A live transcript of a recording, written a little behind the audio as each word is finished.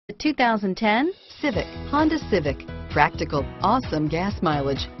2010 Civic, Honda Civic. Practical, awesome gas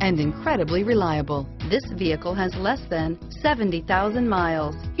mileage, and incredibly reliable. This vehicle has less than 70,000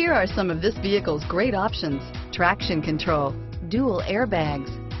 miles. Here are some of this vehicle's great options: traction control, dual airbags,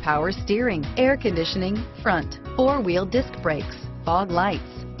 power steering, air conditioning, front, four-wheel disc brakes, fog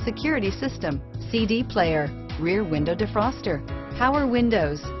lights, security system, CD player, rear window defroster, power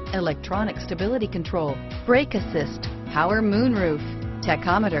windows, electronic stability control, brake assist, power moonroof,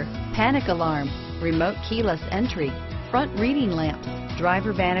 tachometer, panic alarm, remote keyless entry, front reading lamps,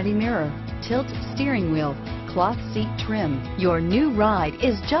 driver vanity mirror, tilt steering wheel, cloth seat trim. Your new ride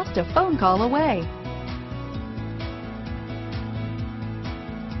is just a phone call away.